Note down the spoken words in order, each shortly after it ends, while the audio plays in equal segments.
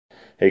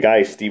Hey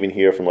guys, Steven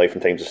here from Life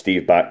and Times of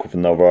Steve, back with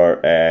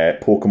another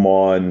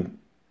Pokemon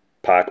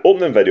pack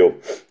opening video.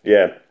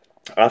 Yeah,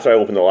 after I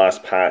opened the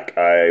last pack,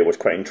 I was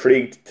quite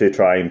intrigued to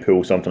try and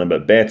pull something a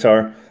bit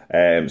better.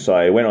 So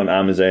I went on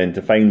Amazon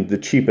to find the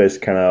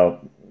cheapest kind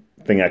of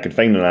thing I could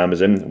find on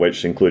Amazon,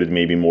 which included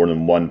maybe more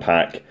than one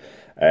pack.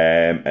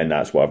 And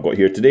that's what I've got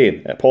here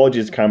today.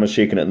 Apologies, the camera's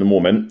shaking at the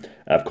moment.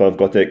 I've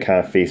got it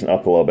kind of facing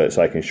up a little bit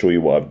so I can show you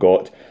what I've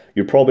got.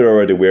 You're probably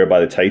already aware by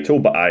the title,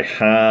 but I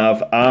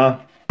have a...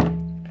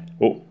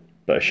 Oh,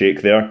 bit of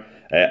shake there.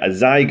 A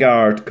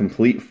Zygarde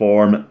Complete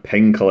Forme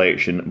Pin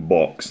Collection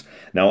box.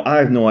 Now, I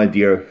have no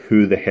idea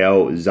who the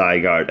hell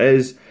Zygarde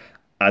is.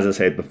 As I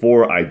said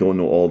before, I don't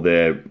know all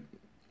the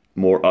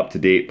more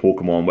up-to-date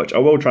Pokemon, which I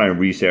will try and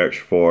research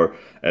for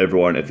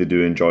everyone if they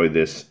do enjoy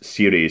this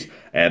series.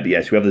 But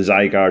yes, we have the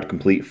Zygarde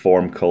Complete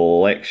Forme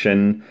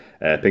Collection,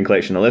 Pin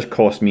Collection. Now, this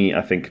cost me,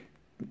 I think,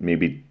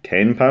 maybe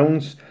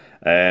 £10.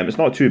 It's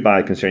not too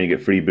bad considering you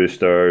get free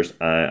boosters,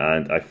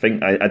 and I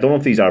think, I don't know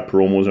if these are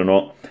promos or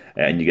not,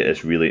 and you get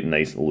this really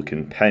nice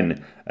looking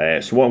pin.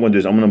 So what I'm going to do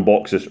is I'm going to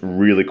unbox this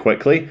really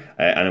quickly,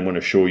 and I'm going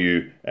to show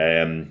you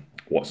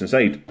what's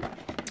inside.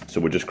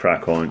 So we'll just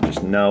crack on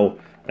just now.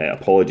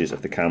 Apologies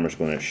if the camera's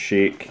going to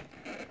shake.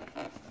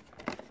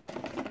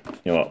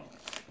 You know what,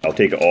 I'll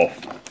take it off,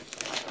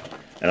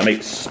 and I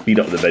might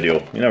speed up the video,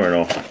 you never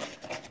know.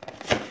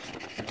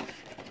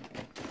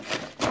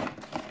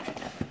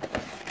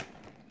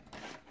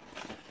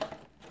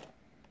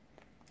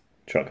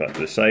 Chuck that to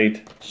the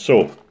side.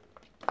 So,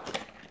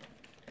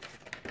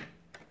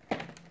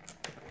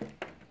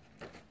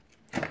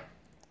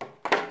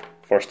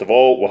 first of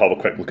all, we'll have a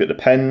quick look at the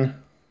pin.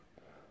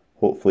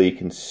 Hopefully you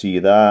can see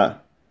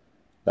that.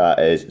 That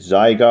is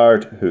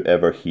Zygarde,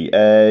 whoever he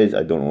is.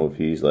 I don't know if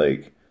he's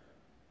like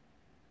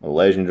a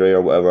legendary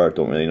or whatever, I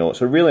don't really know.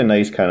 It's a really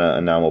nice kind of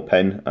enamel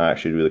pin. I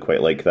actually really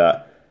quite like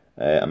that.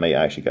 I might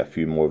actually get a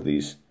few more of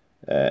these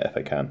if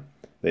I can.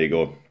 There you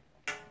go.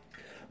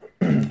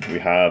 We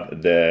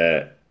have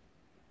the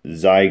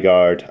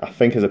Zygarde, I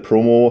think is a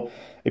promo.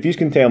 If you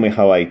can tell me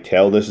how I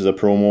tell this is a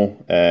promo,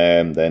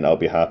 then I'll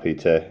be happy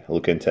to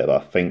look into it,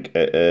 but I think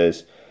it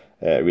is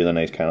a really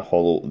nice kind of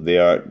holo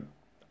there.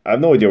 I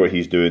have no idea what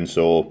he's doing,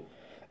 so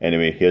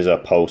anyway, here's a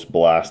Pulse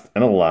Blast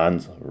and a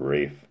Lands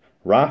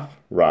Wrath.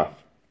 I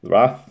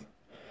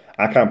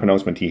can't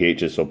pronounce my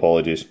THs, so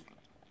apologies.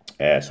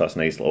 So that's a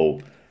nice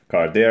little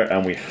card there,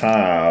 and we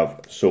have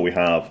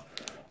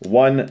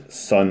one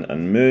Sun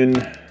and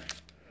Moon,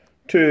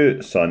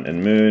 two Sun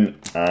and Moon,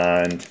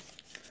 and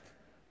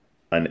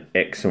an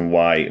X and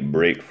Y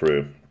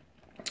breakthrough.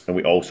 And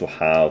we also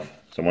have,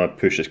 so I'm going to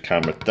push this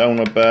camera down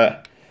a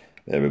bit.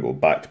 There we go,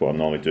 back to what I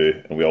normally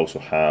do. And we also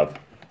have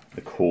the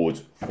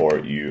code for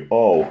you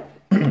all.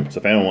 So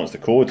if anyone wants the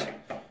code,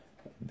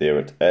 there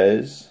it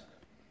is.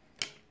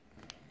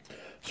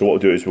 So what we'll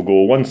do is we'll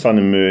go one Sun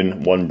and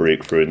Moon, one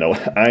breakthrough. Now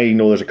I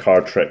know there's a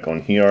card trick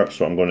on here,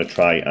 so I'm going to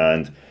try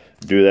and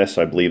do this.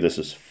 I believe this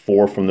is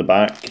 4 from the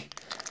back.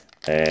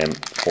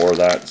 For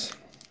that,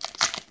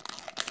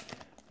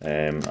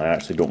 I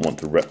actually don't want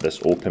to rip this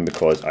open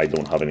because I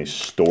don't have any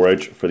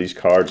storage for these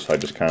cards, so I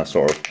just kind of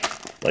sort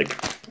of like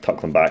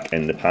tuck them back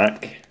in the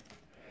pack.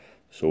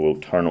 So we'll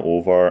turn it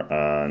over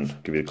and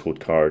give you the code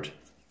card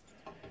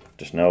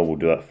just now. We'll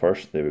do that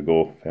first. There we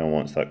go. If anyone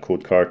wants that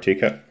code card,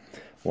 take it.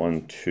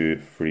 1, 2,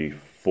 3,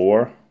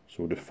 4. So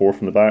we'll do 4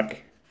 from the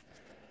back.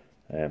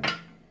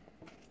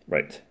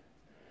 Right,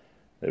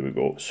 there we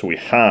go. So we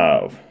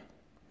have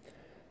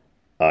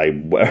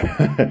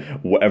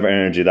whatever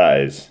energy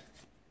that is.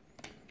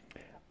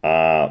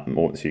 So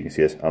you can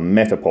see this. A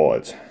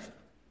Metapod,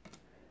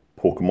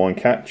 Pokemon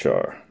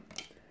Catcher,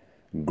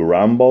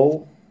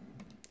 Gramble,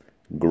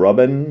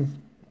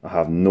 Grubbin. I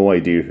have no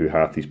idea who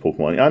half these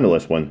Pokemon. I know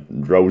this one.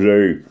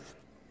 Drowsy.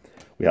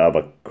 We have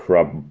a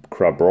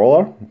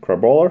Crabrawler. Is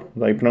that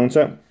how you pronounce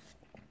it?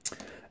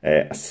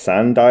 A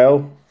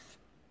Sandile.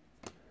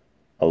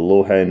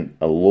 Alolan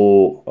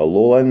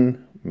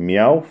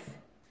Meowth.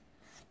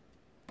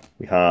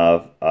 We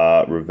have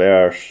a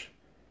reverse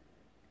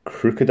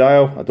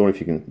Crocodile. I don't know if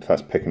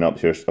that's picking up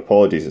here.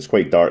 Apologies, it's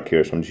quite dark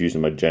here, so I'm just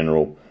using my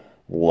general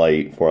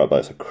light for it,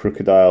 but it's a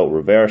Crocodile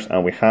reverse.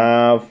 And we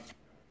have,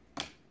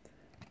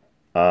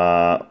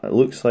 it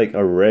looks like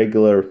a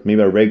regular,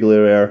 maybe a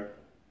regular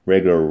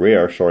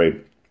rare,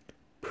 sorry,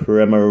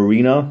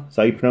 Primarina. Is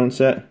that how you pronounce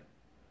it?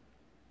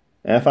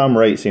 If I'm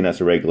right saying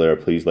that's a regular,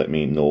 please let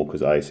me know,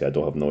 because I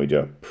don't have no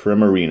idea.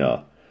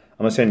 Primarina.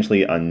 I'm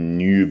essentially a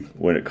noob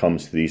when it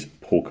comes to these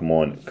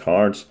Pokemon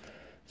cards.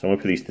 So I'm going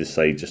to put these to the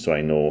side just so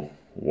I know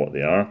what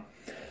they are.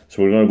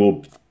 So we're going to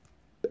go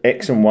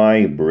X and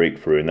Y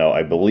breakthrough. Now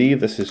I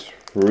believe this is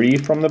 3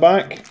 from the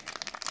back.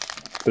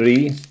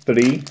 3,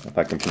 if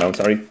I can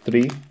pronounce it right,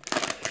 3.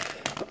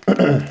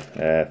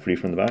 3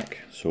 from the back.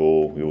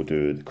 So we will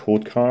do the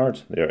code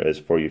card. There it is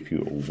for you if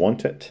you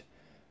want it.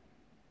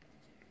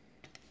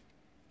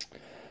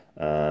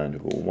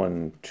 And we'll go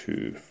 1,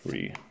 2,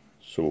 3.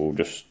 So we'll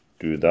just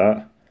do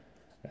that.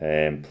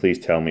 Please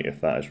tell me if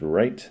that is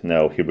right.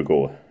 Now here we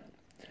go.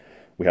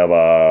 We have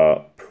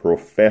a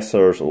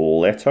Professor's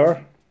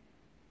Letter.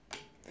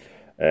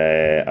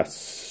 A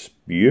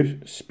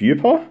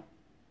Spupa?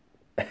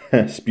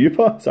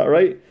 Spupa, is that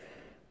right?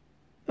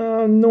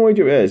 No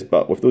idea what it is,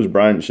 but with those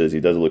branches, he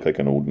does look like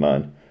an old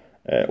man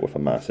with a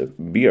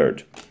massive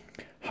beard.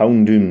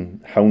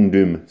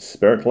 Houndoom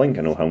Spirit Link,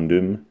 I know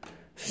Houndoom.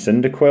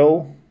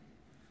 Cyndaquil.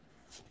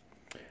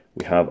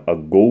 We have a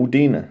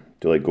Goldeen,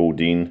 do you like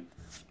Goldeen?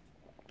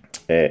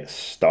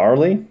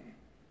 Starly.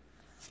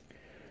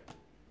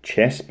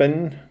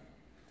 Chespin.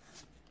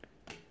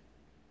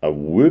 A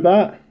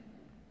Woobat.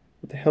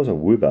 What the hell's a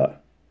Woobat?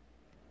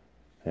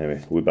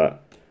 Anyway, Woobat.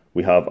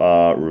 We have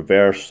a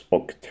Reverse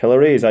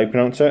Octillery, is that how you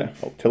pronounce it?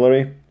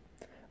 Octillery.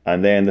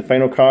 And then the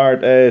final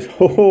card is,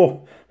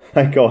 oh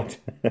my god,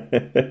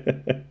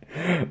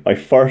 my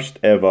first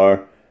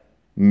ever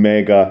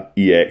Mega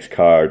EX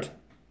card.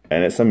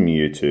 And it's a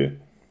Mewtwo.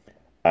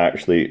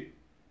 Actually,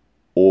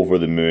 over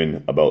the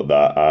moon about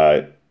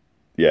that.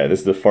 Yeah, this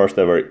is the first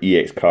ever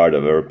EX card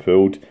I've ever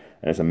pulled.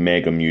 And it's a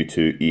Mega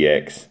Mewtwo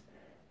EX.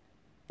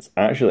 It's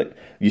actually,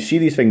 you see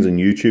these things on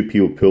YouTube,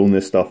 people pulling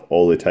this stuff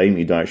all the time.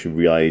 You don't actually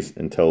realise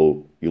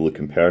until you look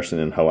in person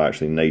and how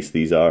actually nice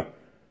these are.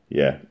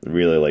 Yeah,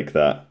 really like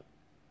that.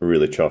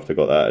 Really chuffed I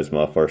got that as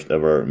my first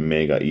ever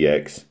Mega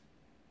EX.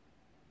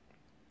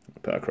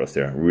 Put it across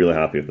there. Really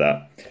happy with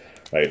that.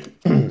 Right,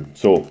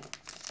 so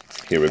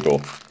here we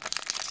go.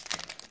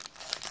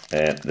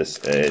 This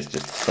is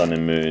just Sun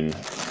and Moon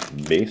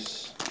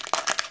base.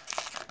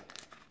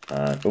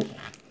 And, oh.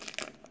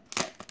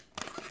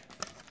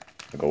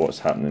 I got what's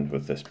happening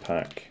with this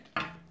pack.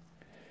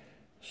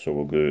 So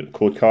we'll go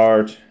code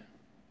card.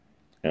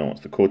 And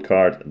what's the code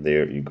card?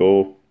 There you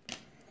go.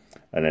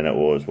 And then it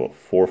was what,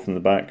 4 from the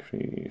back?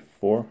 3,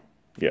 4?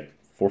 Yeah,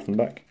 4 from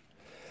the back.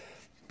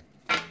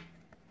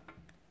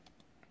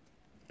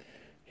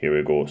 Here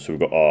we go. So we've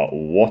got a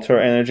Water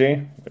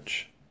Energy,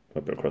 which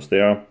I'll put across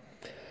there.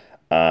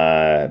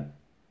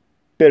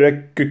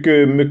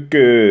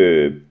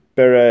 Birikukumuku.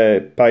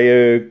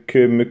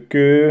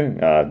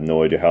 Biripayukumuku. I have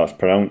no idea how it's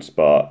pronounced,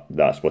 but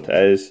that's what it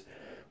is.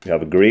 We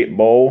have a Great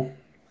Ball.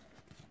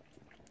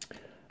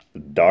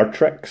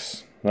 Dartrix.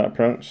 Is that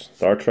pronounced?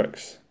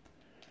 Dartrix.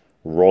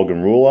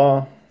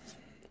 Roggenrola.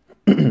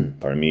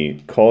 Pardon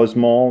me.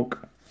 Cosmog.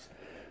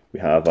 We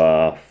have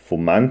a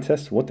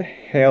Fomantis. What the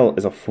hell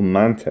is a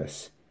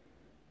Fomantis?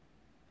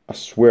 I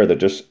swear they're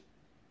just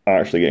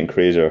actually getting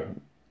crazier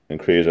and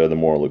crazier the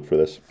more I look for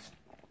this.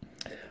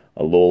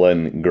 A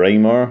Alolan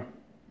Grimer.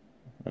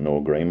 I know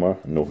a Grimer.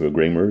 I know who a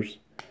Grimer is.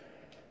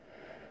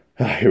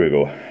 Here we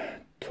go.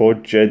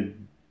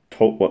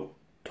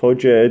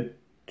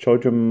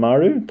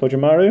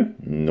 Tojimaru?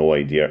 No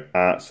idea.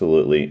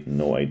 Absolutely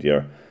no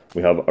idea.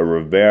 We have a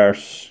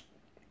reverse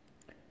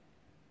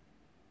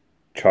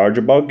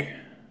Charjabug.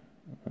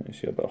 You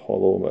see a bit of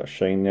hollow, a bit of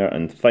shine there.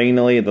 And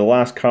finally, the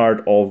last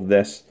card of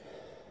this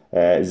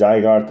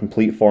Zygarde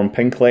Complete Forme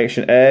Pin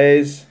collection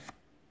is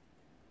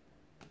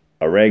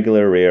a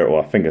regular rare,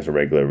 well I think it's a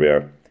regular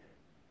rare,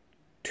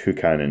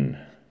 Toucannon.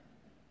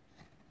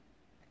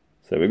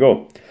 So there we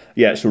go.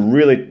 Yeah, so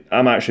really,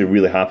 I'm actually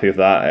really happy with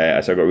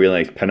that. So I got a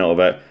really nice pin out of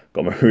it.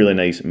 Got my really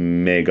nice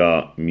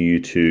Mega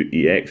Mewtwo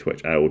EX,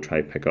 which I will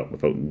try pick up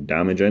without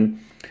damaging.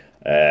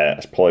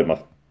 It's probably my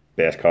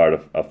best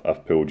card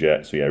I've pulled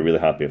yet. So yeah, really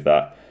happy with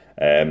that.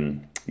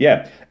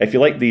 Yeah, if you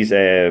like these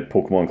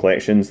Pokemon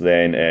collections,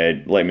 then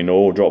let me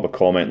know. Drop a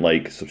comment,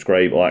 like,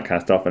 subscribe, all that kind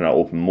of stuff, and I'll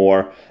open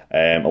more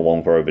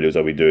along for our videos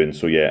I'll be doing.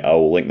 So yeah,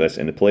 I'll link this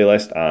in the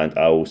playlist, and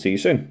I'll see you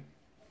soon.